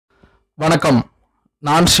வணக்கம்,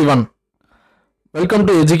 நான் Sivan. Welcome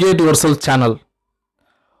to educate your self channel.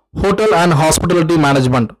 Hotel and hospitality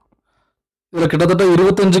management இதில் கிட்டத்தட்ட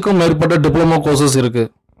 25க்கும் மேற்பட்ட டிப்ளமோ கோர்சஸ்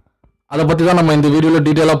இருக்குது. அதை பற்றி தான் நம்ம இந்த வீடியோவில்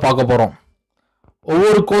டீட்டெயிலாக பார்க்க போகிறோம்.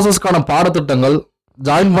 ஒவ்வொரு கோர்சஸ்க்கான பாடத்திட்டங்கள்,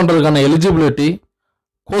 ஜாயின் பண்ணுறதுக்கான எலிஜிபிலிட்டி,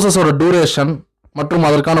 கோர்சஸோட டியூரேஷன் மற்றும்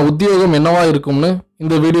அதற்கான உத்தியோகம் என்னவா இருக்கும்னு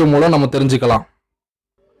இந்த வீடியோ மூலம் நம்ம தெரிஞ்சுக்கலாம்.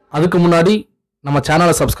 அதுக்கு முன்னாடி நம்ம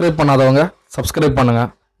சேனலை சப்ஸ்கிரைப் பண்ணாதவங்க சப்ஸ்கிரைப்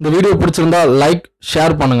பண்ணுங்கள். இந்த வீடியோ பிடிச்சிருந்தா லைக்,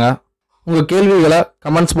 ஷேர் பண்ணுங்கள். உங்கள் கேள்விகளை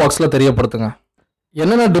கமெண்ட்ஸ் பாக்ஸில் தெரியப்படுத்துங்க.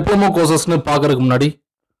 என்னென்ன டிப்ளமோ கோர்சஸ்னு பார்க்குறதுக்கு முன்னாடி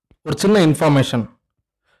ஒரு சின்ன இன்ஃபர்மேஷன்.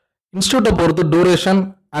 இன்ஸ்டியூட்டை பொறுத்து டியூரேஷன்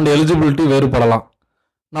அண்ட் எலிஜிபிலிட்டி வேறுபடலாம்.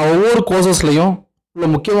 நான் ஒவ்வொரு கோர்சஸ்லையும் உள்ள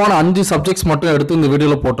முக்கியமான 5 சப்ஜெக்ட்ஸ் மட்டும் எடுத்து இந்த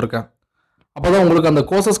வீடியோவில் போட்டிருக்கேன். அப்போ தான் உங்களுக்கு அந்த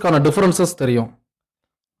கோர்சஸ்க்கான டிஃப்ரென்சஸ் தெரியும்.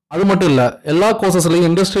 அது மட்டும் இல்லை, எல்லா கோர்சஸ்லையும்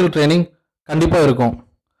இண்டஸ்ட்ரியல் ட்ரைனிங் கண்டிப்பாக இருக்கும்.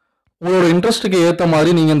 உங்களோட இன்ட்ரெஸ்ட்டுக்கு ஏற்ற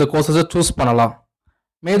மாதிரி நீங்கள் இந்த கோர்சஸை சூஸ் பண்ணலாம்.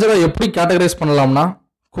 மேஜராக எப்படி கேட்டகரைஸ் பண்ணலாம்னா,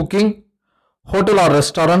 cooking, hotel R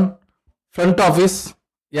restaurant, front office,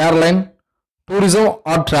 airline, tourism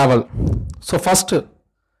or travel. So first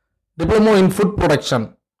diploma in food production,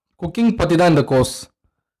 cooking பற்றி தான் இந்த கோர்ஸ்.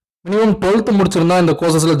 மினிமம் 12th முடிச்சிருந்தா இந்த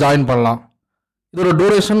கோர்சஸில் ஜாயின் பண்ணலாம். இதோட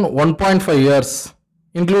duration 1.5 years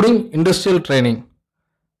including industrial training.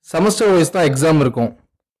 Semester wise தான் எக்ஸாம் இருக்கும்.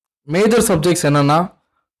 மேஜர் சப்ஜெக்ட்ஸ் என்னென்னா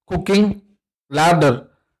குக்கிங், லேடர்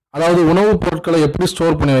அதாவது உணவுப் பொருட்களை எப்படி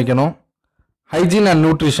ஸ்டோர் பண்ணி வைக்கணும், ஹைஜீன் அண்ட்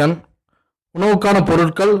நியூட்ரிஷன், உணவுக்கான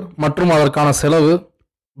பொருட்கள் மற்றும் அதற்கான செலவு,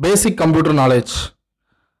 பேசிக் கம்ப்யூட்டர் நாலேஜ்.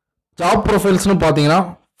 ஜாப் ப்ரொஃபைல்ஸ்னு பார்த்தீங்கன்னா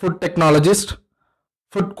food technologist,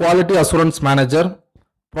 food quality assurance manager,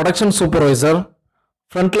 production supervisor,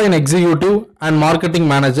 Frontline executive and marketing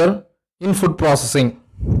manager in food processing.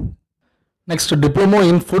 Next diploma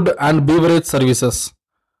in food and beverage services,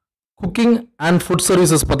 cooking and food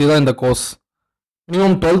services பற்றி தான் இந்த course.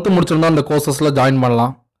 Minimum 12th முடிச்சிருந்தா இந்த கோர்சஸில் join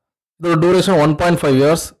பண்ணலாம். இதோட duration 1.5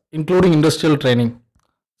 years including industrial training.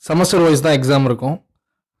 Semester wise தான் exam இருக்கும்.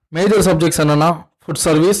 Major subjects என்னென்னா ஃபுட்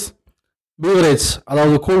சர்வீஸ், பீவரேஜ்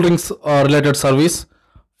அதாவது cool drinks related service,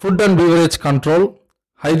 food and beverage control,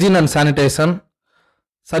 hygiene and sanitation.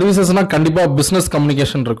 சர்வீசஸ்னால் கண்டிப்பாக பிஸ்னஸ்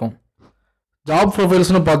கம்யூனிகேஷன் இருக்கும். ஜாப்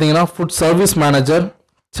ப்ரொஃபைல்ஸ்னு பார்த்தீங்கன்னா food service manager,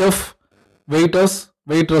 chef, waiters,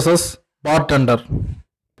 வெயிட்ரஸஸ், bartender.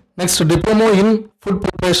 Next diploma in food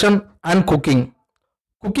preparation and cooking.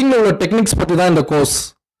 குக்கிங்கில் உள்ள techniques பற்றி தான் இந்த கோர்ஸ்.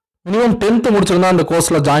 மினிமம் 10th முடிச்சிருந்தா இந்த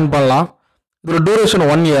கோர்ஸில் ஜாயின் பண்ணலாம். இதோட டியூரேஷன்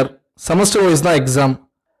 1 year, செமஸ்டர் வைஸ் தான் எக்ஸாம்.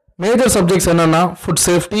 மேஜர் சப்ஜெக்ட்ஸ் என்னென்னா food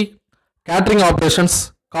safety, catering operations,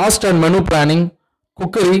 cost and menu planning,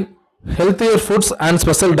 cookery, healthier foods and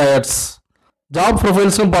special diets. Job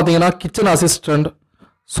ப்ரொஃபைல்ஸ்னு பார்த்தீங்கன்னா kitchen assistant,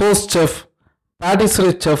 sous chef,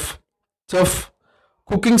 பாட்டிஸ்ரி chef, chef,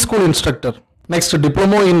 cooking school instructor. Next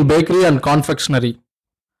diploma in bakery and confectionery.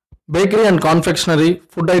 Bakery and confectionery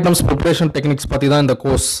food items preparation techniques பற்றி தான் இந்த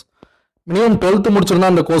course. Minimum 12th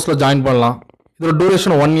முடிச்சிருந்தா இந்த கோர்ஸில் join பண்ணலாம். இதோட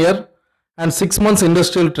duration 1 year and 6 months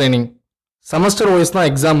industrial training. Semester wise தான்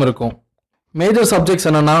exam இருக்கும். மேஜர் சப்ஜெக்ட்ஸ்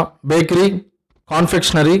என்னென்னா பேக்கரி,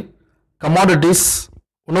 கான்ஃபெக்ஷனரி, கமாடிட்டிஸ்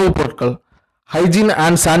உணவுப் பொருட்கள், hygiene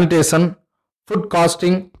and sanitation, food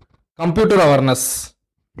costing, computer awareness.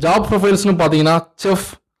 Job ப்ரொஃபைல்ஸ்னு பார்த்தீங்கன்னா chef,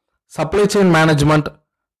 supply chain management,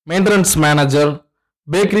 maintenance manager,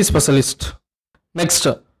 bakery specialist. Next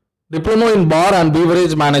diploma in bar and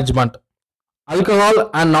beverage management, alcohol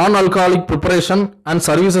and நான் alcoholic preparation and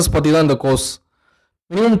services பற்றி தான் இந்த course.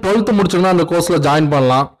 Minimum 12th முடிச்சிருந்தா இந்த கோர்ஸில் join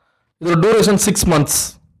பண்ணலாம். இதோட duration 6 months.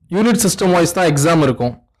 Unit system wise தான் எக்ஸாம்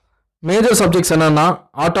இருக்கும். மேஜர் சப்ஜெக்ட்ஸ் என்னென்னா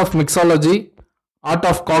art of mixology, art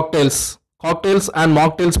of cocktails and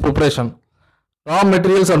mocktails preparation, raw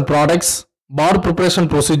materials and products, bar preparation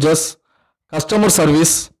procedures, customer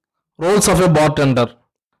service, roles of a bartender.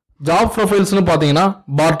 Job profiles nu pathina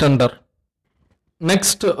bartender.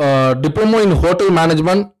 Next diploma in hotel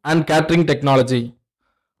management and catering technology.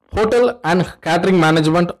 Hotel and catering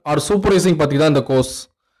management or supervising பத்தி தான் இந்த course.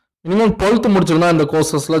 Minimum 12th முடிச்சிருந்தா இந்த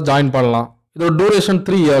கோர்சஸ்ல join பண்ணலாம். இதோட duration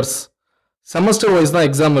 3 years. Semester wise தான்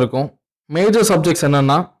exam இருக்கும். Major subjects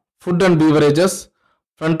என்னன்னா food and beverages,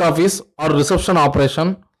 front office R reception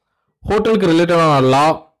operation, ஹோட்டலுக்கு ரிலேட்டடான லா,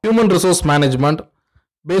 human resource management,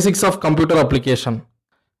 basics of computer application.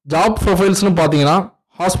 Job ப்ரொஃபைல்ஸ்னு பார்த்தீங்கன்னா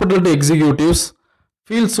hospitality executives,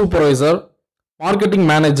 field supervisor, marketing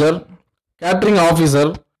manager, catering officer,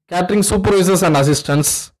 catering supervisors and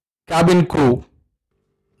assistants, cabin crew.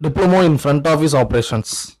 Diploma in front office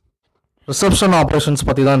operations, reception operations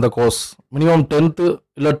பற்றி தான் இந்த course. Minimum 10th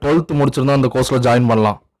இல்லை 12th முடிச்சிருந்தா இந்த கோர்ஸில் join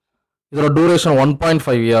பண்ணலாம். இதோட டியூரேஷன்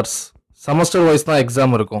 1.5 years. செமஸ்டர் வைஸ் தான்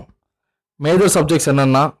எக்ஸாம் இருக்கும். மேஜர் சப்ஜெக்ட்ஸ்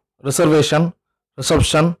என்னென்னா reservation,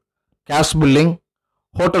 reception, cash billing,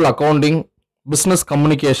 hotel accounting, business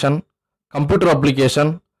communication, computer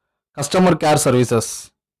application, customer care services.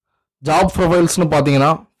 Job ப்ரொஃபைல்ஸ்னு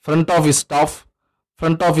பார்த்தீங்கன்னா front office staff,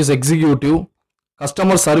 front office executive,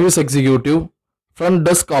 customer service executive, front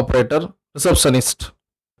desk operator, receptionist.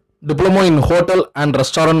 Diploma in hotel and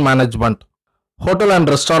restaurant management. Hotel and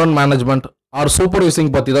restaurant management R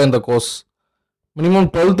supervising பற்றி தான் இந்த course. Minimum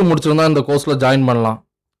 12th முடிச்சிருந்தா இந்த கோர்ஸில் join பண்ணலாம்.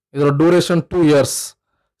 இதோட duration 2 years.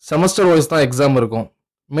 Semester wise தான் exam இருக்கும்.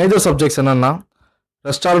 மேஜர் சப்ஜெக்ட்ஸ் என்னென்னா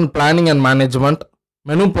restaurant planning and management,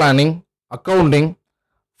 menu planning, accounting,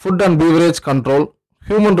 food and beverage control,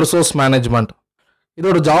 human resource management.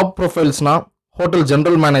 இதோட job ப்ரொஃபைல்ஸ்னா hotel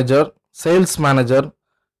general manager, sales manager,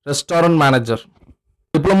 restaurant manager.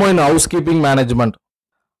 Diploma in house keeping management.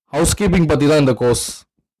 House keeping பற்றி தான் இந்த course.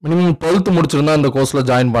 Minimum 12th முடிச்சிருந்தா இந்த கோர்ஸில்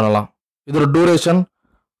join பண்ணலாம். இதோட duration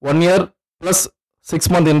 1 year plus 6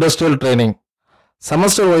 month industrial training.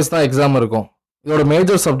 Semester wise தான் எக்ஸாம் இருக்கும். இதோட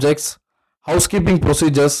major subjects house keeping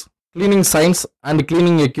procedures, cleaning science and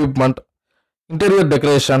cleaning equipment, interior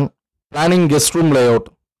decoration, planning guest room layout.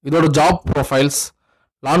 இதோட job profiles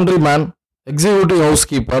laundry man, executive house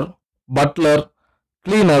keeper, Buttler,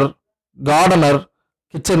 cleaner, gardener,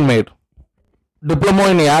 kitchen mat. Diploma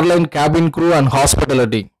in airline cabin crew and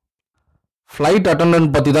hospitality. Flight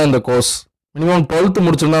attendance பற்றி தான் இந்த course. Minimum 12th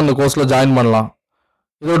முடிச்சிருந்தா இந்த கோர்ஸில் join பண்ணலாம்.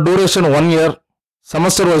 இதோட duration 1 year.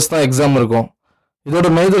 Semester wise தான் எக்ஸாம் இருக்கும். இதோட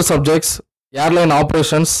major subjects airline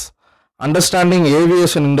operations, understanding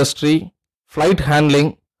aviation industry, flight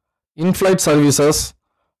handling, in-flight services,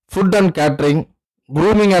 food and catering,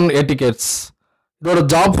 grooming and etiquettes. இதோட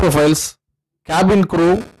job profiles cabin crew,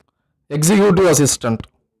 executive assistant.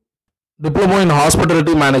 Diploma in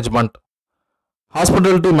hospitality management.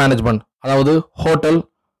 Hospitality management அதாவது hotel,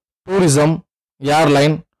 tourism,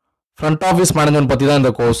 airline, front office management பற்றி தான்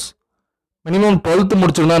இந்த course. Minimum 12th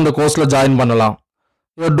முடிச்சிருந்தா இந்த கோர்ஸில் join பண்ணலாம்.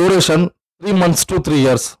 இதோட duration 3 months to 3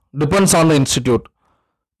 years. Depends on the institute.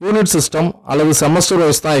 Unit system அல்லது செமஸ்டர்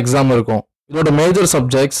வைஸ் தான் எக்ஸாம் இருக்கும். இதோட major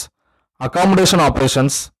subjects accommodation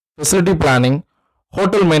operations, facility planning,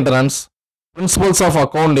 hotel maintenance, principles of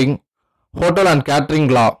accounting, hotel and catering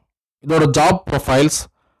லா. இதோட job profiles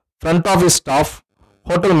front office staff,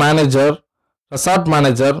 hotel manager, resort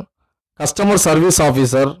manager, customer service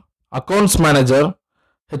officer, accounts manager,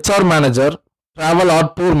 HR manager, travel R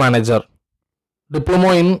tour manager. Diploma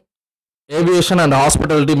in aviation and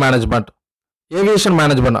hospitality management. Aviation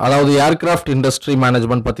management அதாவது aircraft industry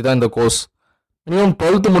management பற்றி தான் இந்த course. Minimum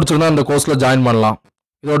 12th முடிச்சிருந்தா இந்த கோர்ஸில் join பண்ணலாம்.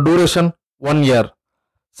 இதோட duration 1 year.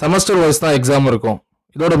 Semester wise தான் எக்ஸாம் இருக்கும்.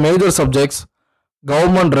 இதோட major subjects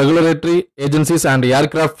government regulatory agencies and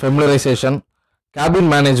aircraft ஃபெமிலரைசேஷன், cabin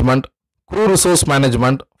management, crew resource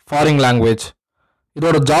management, foreign language.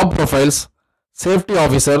 இதோட job profiles safety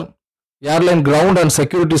officer, airline ground and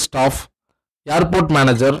security staff, airport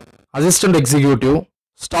manager, assistant executive,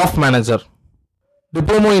 staff manager.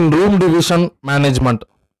 Diploma in room division management.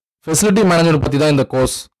 Facility management பற்றி தான் இந்த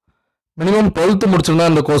course. Minimum 12th முடிச்சிருந்தா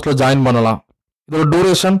இந்த கோர்ஸில் join பண்ணலாம். இதோட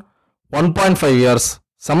duration 1.5 years.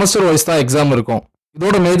 Semester wise தான் எக்ஸாம் இருக்கும்.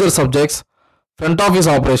 இதோட major subjects front office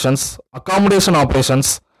operations, accommodation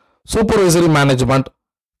operations, supervisory management,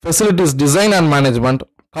 facilities design and management,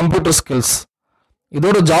 computer skills.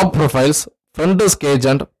 இதோட job profiles front desk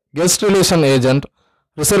agent, guest relation agent,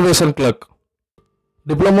 reservation clerk.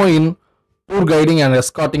 Diploma in tour guiding and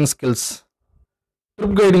எஸ்கார்ட்டிங் skills.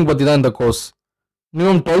 Trip guiding பற்றி தான் இந்த course.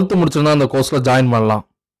 Minimum 12th முடிச்சிருந்தா இந்த கோர்ஸில் join பண்ணலாம்.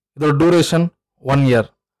 இதோட duration 1 year.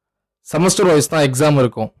 Semester wise தான் எக்ஸாம்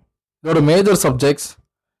இருக்கும். இதோட major subjects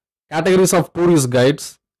categories of tourist guides,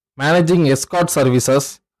 managing escort services,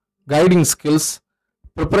 guiding skills,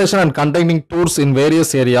 preparation and conducting tours in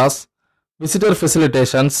various areas, visitor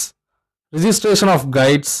ஃபெசிலிட்டேஷன்ஸ், registration of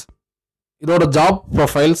guides. இதோட job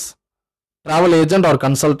profiles travel agent R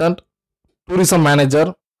consultant, tourism manager,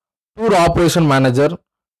 tour operation manager,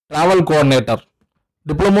 travel coordinator.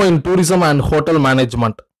 Diploma in tourism and hotel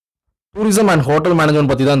management. Tourism and hotel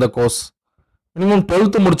management பற்றி தான் இந்த course. Minimum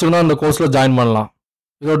 12th முடிச்சிருந்தா இந்த கோர்ஸில் join பண்ணலாம்.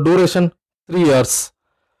 இதோட duration 3 years.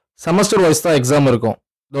 Semester wise தான் exam இருக்கும்.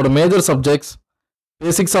 இதோட major subjects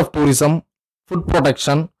basics of tourism, food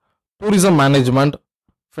protection, tourism management,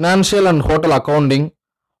 financial and hotel accounting,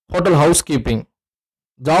 hotel house keeping.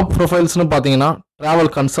 Job ப்ரொஃபைல்ஸ்னு பார்த்தீங்கன்னா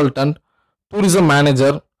travel consultant, tourism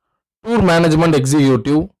manager, tour management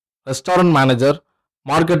executive, restaurant manager,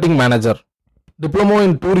 marketing manager. Diploma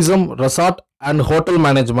in tourism, resort and hotel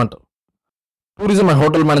management. Tourism and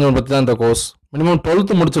hotel management பற்றி தான் இந்த course. Minimum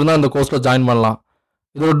 12th முடிச்சிருந்தா இந்த கோர்ஸில் join பண்ணலாம்.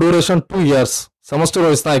 இதோட duration 2 years. Semester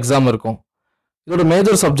wise தான் எக்ஸாம் இருக்கும். இதோட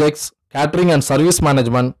major subjects catering and service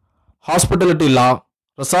management, hospitality law,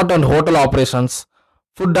 resort and hotel operations,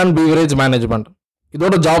 food and beverage management.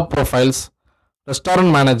 இதோட job profiles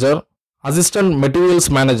restaurant manager, assistant materials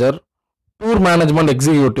manager, tour management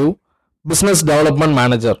executive, business development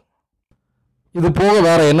manager. இது போக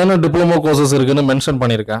வேறு என்னென்ன diploma courses இருக்குதுன்னு mention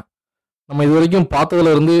பண்ணியிருக்கேன். நம்ம இது வரைக்கும்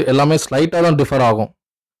பார்த்ததுல இருந்து எல்லாமே ஸ்லைட்டாக தான் டிஃபர் ஆகும்.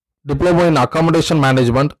 Diploma in accommodation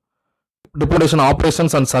management, டிப்ளமேஷன்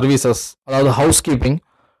operations and services அதாவது house keeping,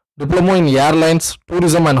 diploma in airlines,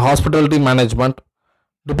 tourism and hospitality management,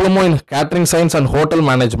 diploma in catering science and hotel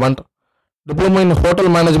management, diploma in hotel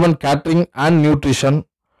management catering and nutrition,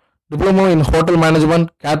 diploma in hotel management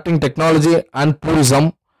catering technology and tourism,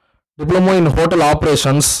 diploma in hotel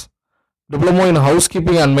operations, diploma in house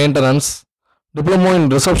keeping and maintenance, diploma in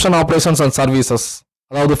reception operations and services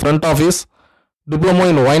அதாவது front office, diploma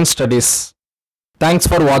in wine studies. Thanks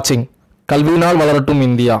for வாட்சிங். கல்வியினால் வளரட்டும்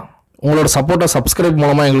India. உங்களோட சப்போர்ட்டை subscribe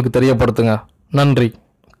மூலமாக எங்களுக்கு தெரியப்படுத்துங்க. நன்றி.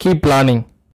 Keep learning.